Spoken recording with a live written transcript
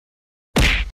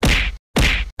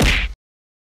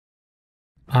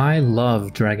I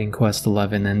love Dragon Quest XI,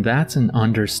 and that's an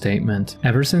understatement.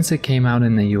 Ever since it came out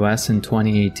in the US in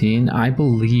 2018, I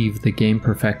believe the game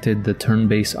perfected the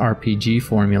turn-based RPG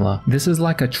formula. This is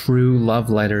like a true love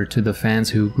letter to the fans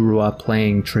who grew up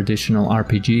playing traditional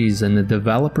RPGs, and the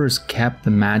developers kept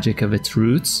the magic of its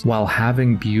roots while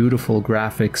having beautiful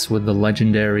graphics with the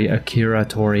legendary Akira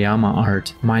Toriyama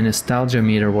art. My nostalgia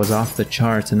meter was off the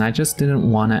charts, and I just didn't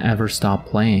want to ever stop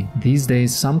playing. These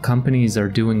days, some companies are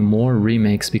doing more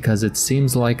remakes because it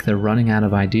seems like they're running out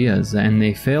of ideas and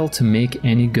they fail to make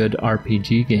any good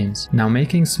RPG games. Now,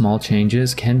 making small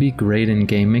changes can be great in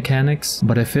game mechanics,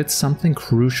 but if it's something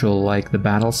crucial like the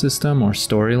battle system or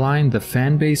storyline, the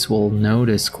fan base will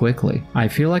notice quickly. I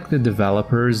feel like the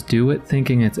developers do it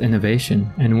thinking it's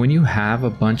innovation, and when you have a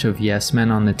bunch of yes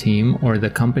men on the team or the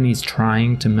company's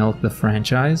trying to milk the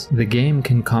franchise, the game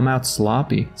can come out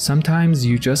sloppy. Sometimes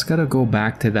you just gotta go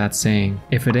back to that saying,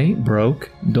 if it ain't broke,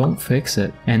 don't fix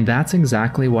it. And that's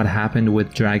exactly what happened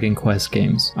with Dragon Quest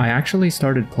games. I actually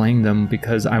started playing them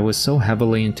because I was so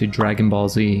heavily into Dragon Ball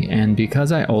Z, and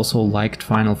because I also liked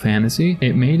Final Fantasy,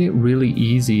 it made it really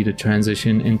easy to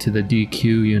transition into the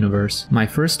DQ universe. My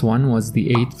first one was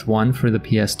the 8th one for the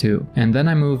PS2, and then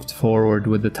I moved forward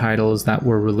with the titles that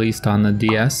were released on the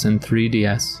DS and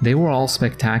 3DS. They were all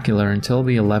spectacular until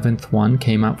the 11th one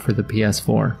came out for the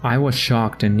PS4. I was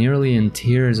shocked and nearly in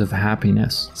tears of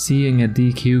happiness. Seeing a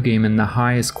DQ game in the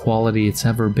highest quality it's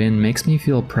ever been makes me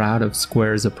feel proud of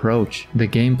Square's approach. The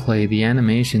gameplay, the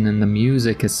animation, and the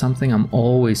music is something I'm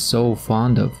always so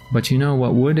fond of. But you know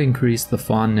what would increase the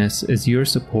fondness is your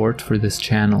support for this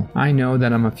channel. I know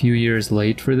that I'm a few years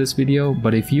late for this video,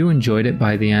 but if you enjoyed it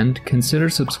by the end, consider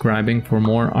subscribing for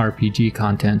more RPG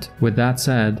content. With that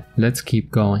said, let's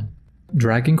keep going.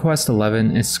 Dragon Quest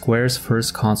XI is Square's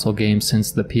first console game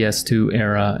since the PS2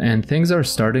 era, and things are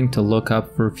starting to look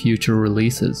up for future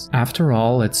releases. After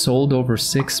all, it's sold over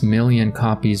 6 million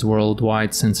copies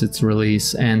worldwide since its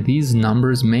release, and these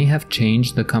numbers may have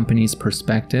changed the company's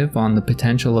perspective on the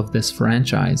potential of this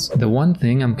franchise. The one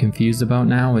thing I'm confused about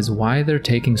now is why they're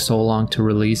taking so long to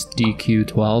release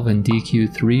DQ12 and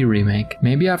DQ3 remake.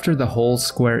 Maybe after the whole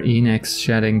Square Enix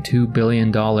shedding $2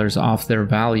 billion off their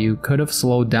value could have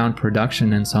slowed down production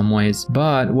in some ways,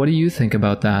 but what do you think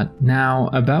about that? Now,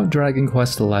 about Dragon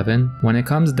Quest XI, when it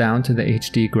comes down to the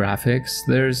HD graphics,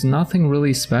 there's nothing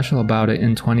really special about it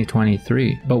in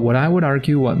 2023, but what I would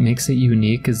argue what makes it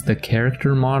unique is the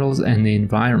character models and the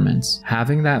environments.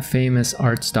 Having that famous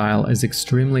art style is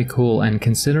extremely cool, and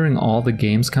considering all the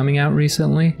games coming out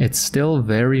recently, it's still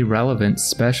very relevant,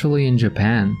 especially in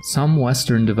Japan. Some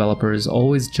Western developers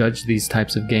always judge these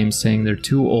types of games saying they're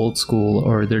too old school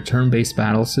or their turn-based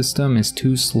battle system is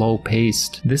too slow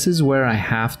paced. This is where I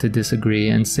have to disagree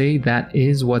and say that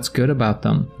is what's good about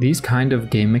them. These kind of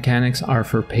game mechanics are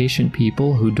for patient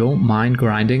people who don't mind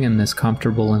grinding in this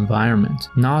comfortable environment.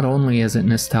 Not only is it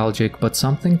nostalgic, but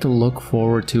something to look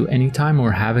forward to anytime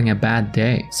we're having a bad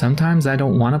day. Sometimes I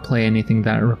don't want to play anything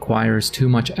that requires too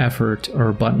much effort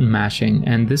or button mashing,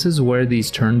 and this is where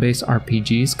these turn-based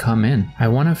RPGs come in. I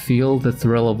want to feel the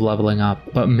thrill of leveling up,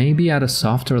 but maybe at a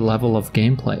softer level of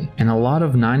gameplay, and a lot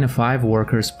of 9-to-5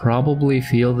 workers probably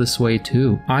feel this way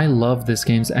too. I love this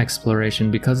game's exploration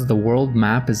because the world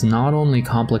map is not only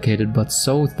complicated but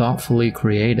so thoughtfully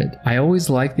created. I always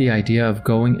like the idea of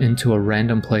going into a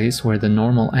random place where the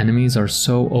normal enemies are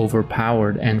so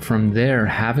overpowered, and from there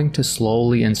having to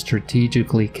slowly and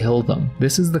strategically kill them.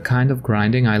 This is the kind of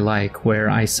grinding I like, where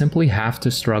I simply have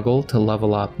to struggle to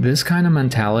level up. This kind of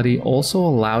mentality also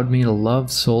allowed me to love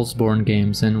Soulsborne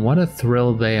games, and what a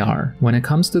thrill they are. When it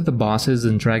comes to the bosses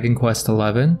in Dragon Quest XI,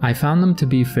 I found them to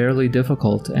be fairly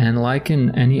difficult, and like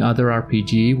in any other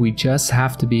RPG, we just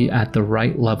have to be at the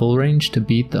right level range to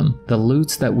beat them. The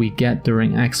loots that we get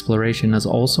during exploration is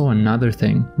also another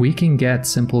thing. We can get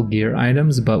simple gear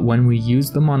items, but when we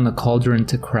use them on the cauldron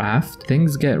to craft,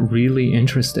 things get really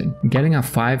interesting. Getting a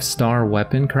 5-star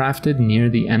weapon crafted near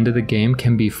the end of the game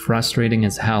can be frustrating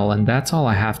as hell, and that's all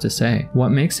I have to say. What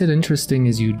makes it interesting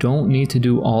is you don't need to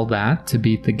do all that to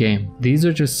beat the game. These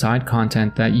are just side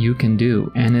content that you can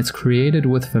do, and it's created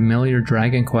with familiar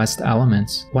Dragon Quest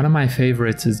elements. One of my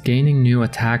favorites is gaining new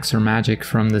attacks or magic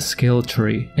from the skill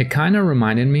tree. It kinda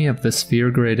reminded me of the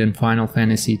sphere grid in Final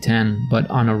Fantasy X, but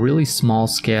on a really small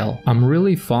scale. I'm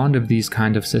really fond of these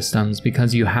kind of systems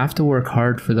because you have to work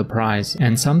hard for the prize,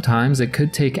 and sometimes it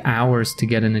could take hours to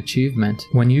get an achievement.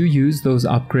 When you use those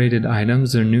upgraded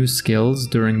items or new skills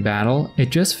during battle, it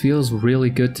just feels really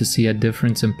good to see a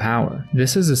difference in power.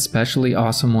 This is especially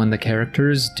awesome when the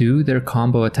characters characters do their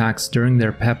combo attacks during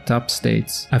their pepped up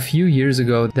states. A few years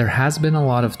ago, there has been a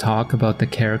lot of talk about the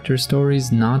character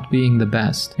stories not being the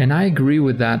best, and I agree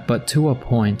with that, but to a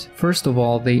point. First of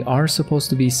all, they are supposed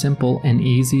to be simple and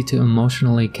easy to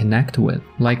emotionally connect with,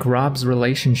 like Rob's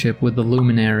relationship with the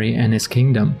Luminary and his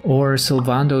kingdom, or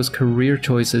Sylvando's career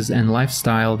choices and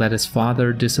lifestyle that his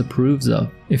father disapproves of.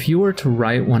 If you were to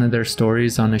write one of their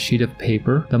stories on a sheet of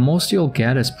paper, the most you'll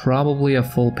get is probably a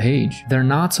full page. They're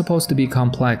not supposed to be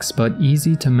complex, but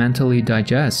easy to mentally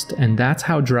digest, and that's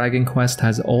how Dragon Quest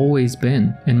has always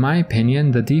been. In my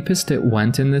opinion, the deepest it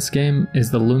went in this game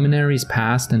is the Luminary's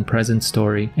past and present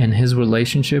story, and his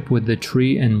relationship with the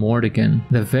tree and Mordegon.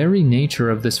 The very nature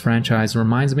of this franchise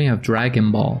reminds me of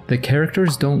Dragon Ball. The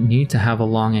characters don't need to have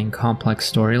a long and complex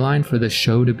storyline for the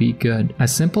show to be good. A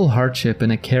simple hardship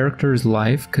in a character's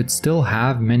life could still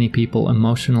have many people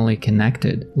emotionally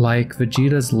connected, like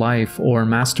Vegeta's life or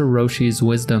Master Roshi's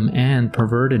wisdom and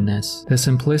pervertedness. The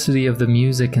simplicity of the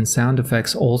music and sound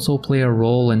effects also play a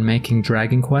role in making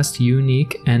Dragon Quest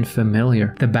unique and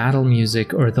familiar. The battle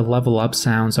music or the level up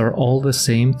sounds are all the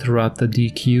same throughout the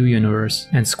DQ universe,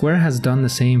 and Square has done the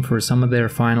same for some of their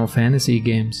Final Fantasy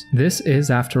games. This is,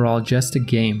 after all, just a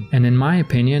game, and in my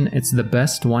opinion, it's the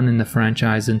best one in the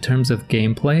franchise in terms of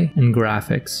gameplay and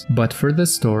graphics. But for the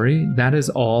story, that is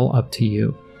all up to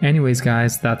you. Anyways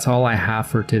guys, that's all I have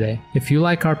for today. If you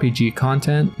like RPG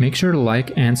content, make sure to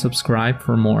like and subscribe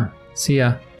for more. See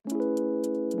ya!